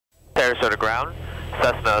Sarasota ground,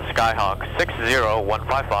 Cessna Skyhawk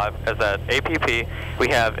 60155 is at APP. We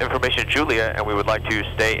have information Julia and we would like to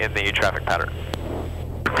stay in the traffic pattern.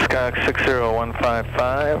 Skyhawk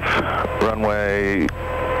 60155, runway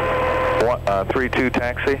 32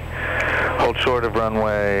 taxi. Hold short of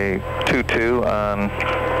runway 22 on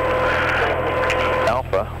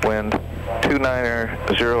Alpha, wind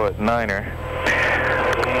 290 at 9er.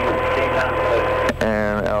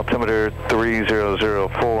 And altimeter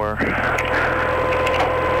 3004,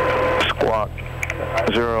 squawk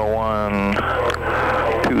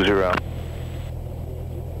 0120.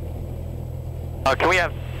 Can we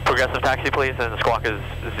have progressive taxi please, and the squawk is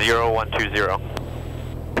 0120.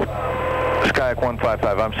 Skyhawk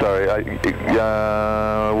 155, I'm sorry,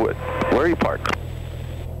 where are you parked?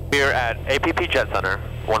 We're at APP Jet Center,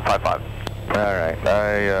 155. Alright,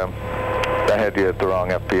 I had you at the wrong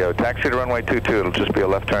FPO. Taxi to runway 22, it'll just be a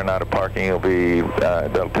left turn out of parking.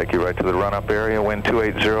 That'll take you right to the run-up area. Wind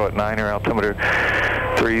 280 at 9er, altimeter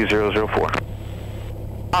 3004.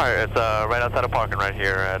 Alright, it's right outside of parking right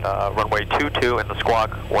here at runway 22, and the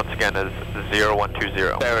squawk once again is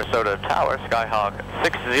 0120. Sarasota Tower, Skyhawk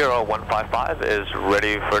 60155 is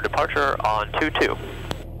ready for departure on 22.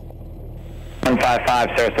 155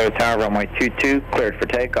 Sarasota Tower, runway 22, cleared for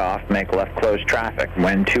takeoff. Make left close traffic.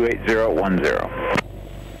 Wind 28010.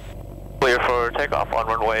 Clear for takeoff on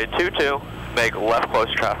runway 22. Make left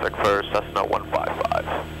close traffic for Cessna 155.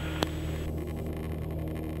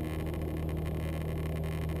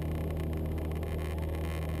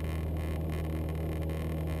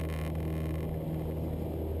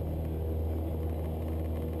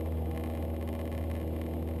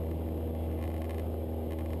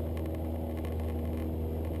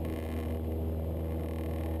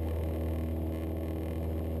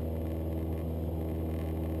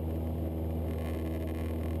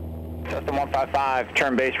 Cessna 155,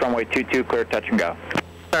 turn base runway 22, clear touch and go.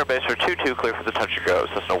 Turn base for 22, clear for the touch and go,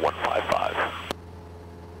 Cessna 155.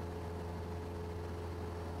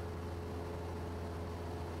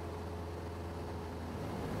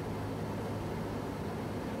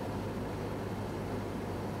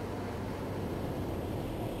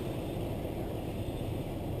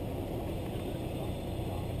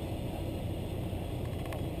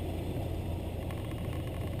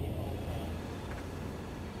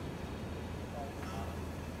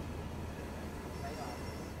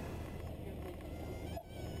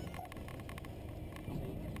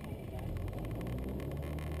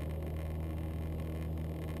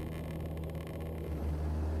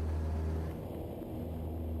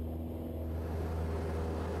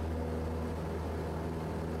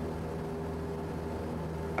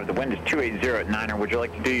 The wind is 280 at 9er. Would you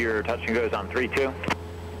like to do your touch and goes on 32?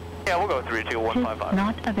 Yeah, we'll go 32, 155.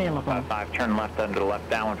 Not available. 155, turn left under the left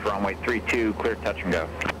downwind for runway 32, clear touch and go.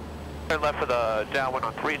 Turn left for the downwind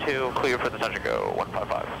on 32, clear for the touch and go,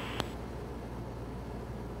 155.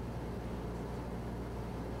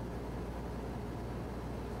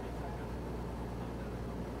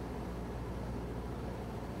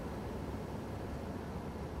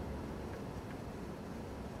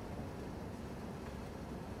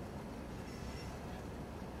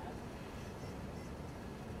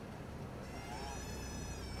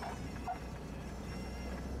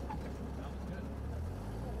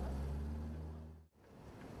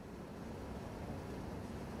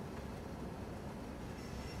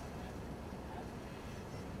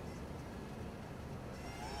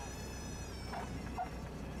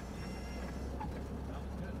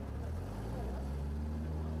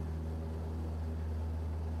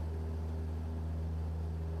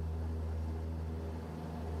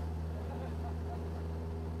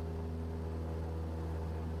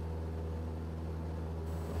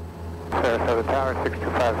 Sarasota Tower,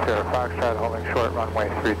 6250 Foxtrot, holding short runway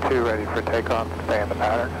 32, ready for takeoff. Stay in the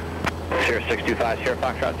pattern. Sierra 625 Sierra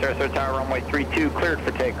Foxtrot, Sarasota Tower, runway 32, cleared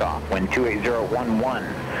for takeoff. Wind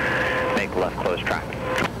 28011. Make left close traffic.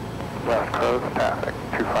 Left close traffic,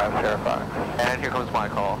 25 Sierra Fox. And here comes my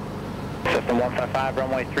call. Cessna 155,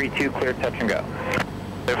 runway 32, clear touch and go.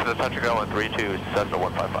 Clear for the touch and go on 32, Cessna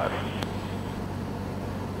 155.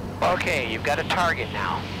 Okay, you've got a target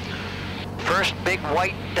now. First big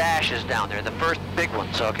white dash is down there, the first big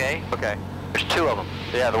ones, okay? Okay. There's two of them.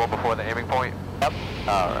 Yeah, the one before the aiming point? Yep.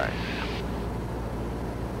 All right.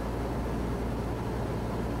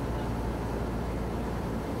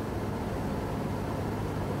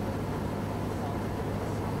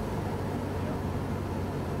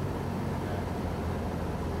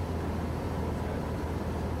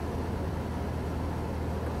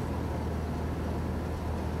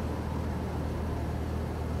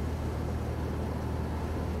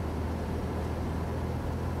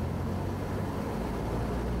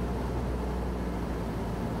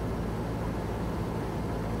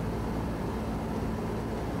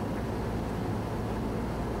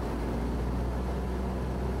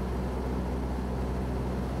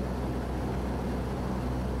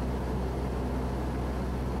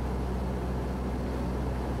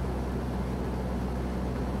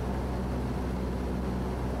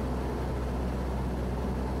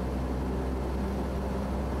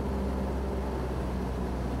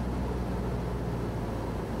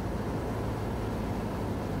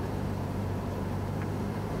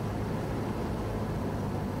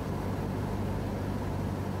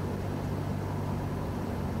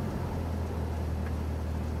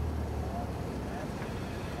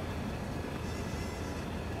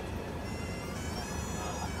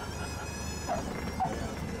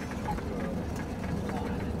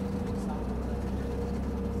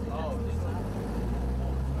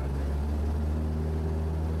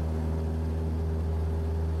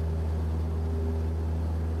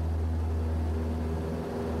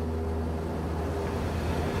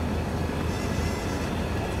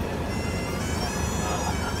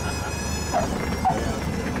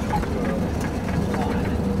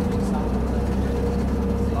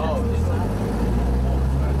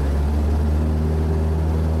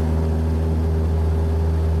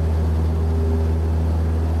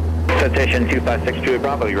 Citation 25628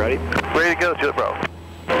 Bravo, you ready? Ready to go, Juliet Bravo.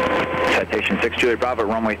 Citation 628 Bravo,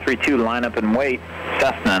 runway 32, line up and wait.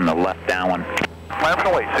 Cessna in the left downwind. Line up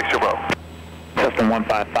and wait, 60 Bravo. Cessna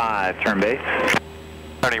 155, turn base.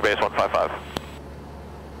 Turning base 155.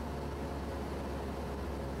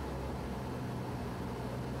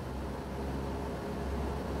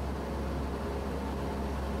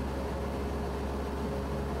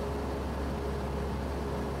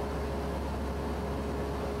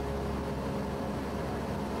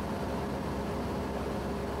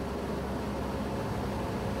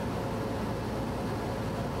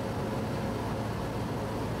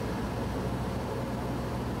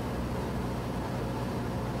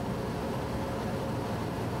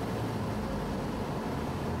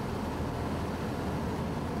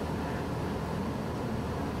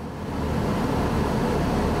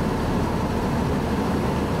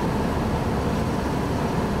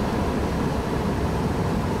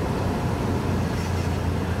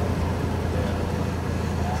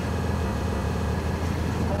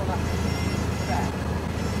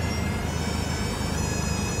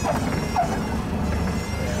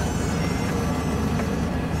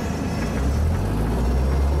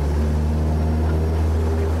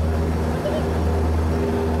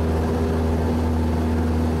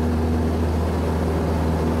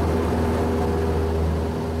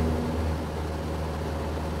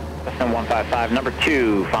 Cessna 155, number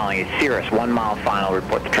 2, following a Cirrus, 1 mile final,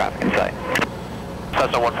 report the traffic in sight.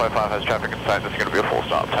 Cessna 155 has traffic in sight. This is going to be a full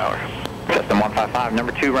stop tower. Cessna 155,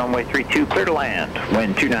 number 2, runway 32, clear to land,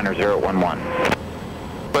 wind 29011.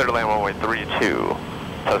 Clear to land runway 32,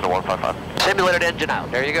 Cessna 155. Simulated engine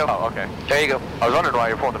out. There you go. Oh, okay. There you go. I was wondering why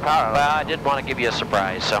you're pulling the power. Well, I did want to give you a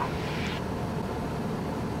surprise, so.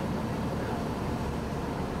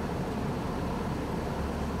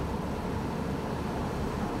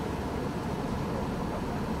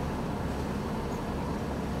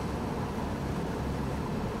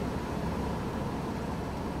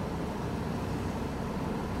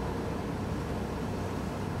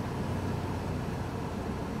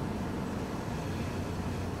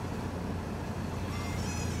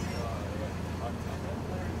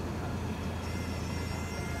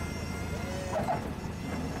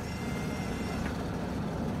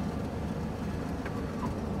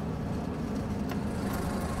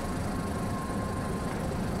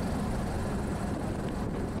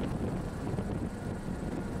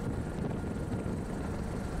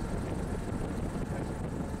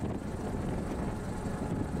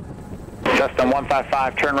 Cessna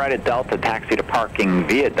 155, turn right at Delta, taxi to parking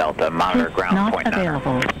via Delta, monitor ground point 9.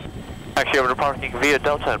 Taxi over to parking via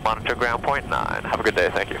Delta and monitor ground point 9. Have a good day,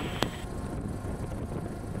 thank you.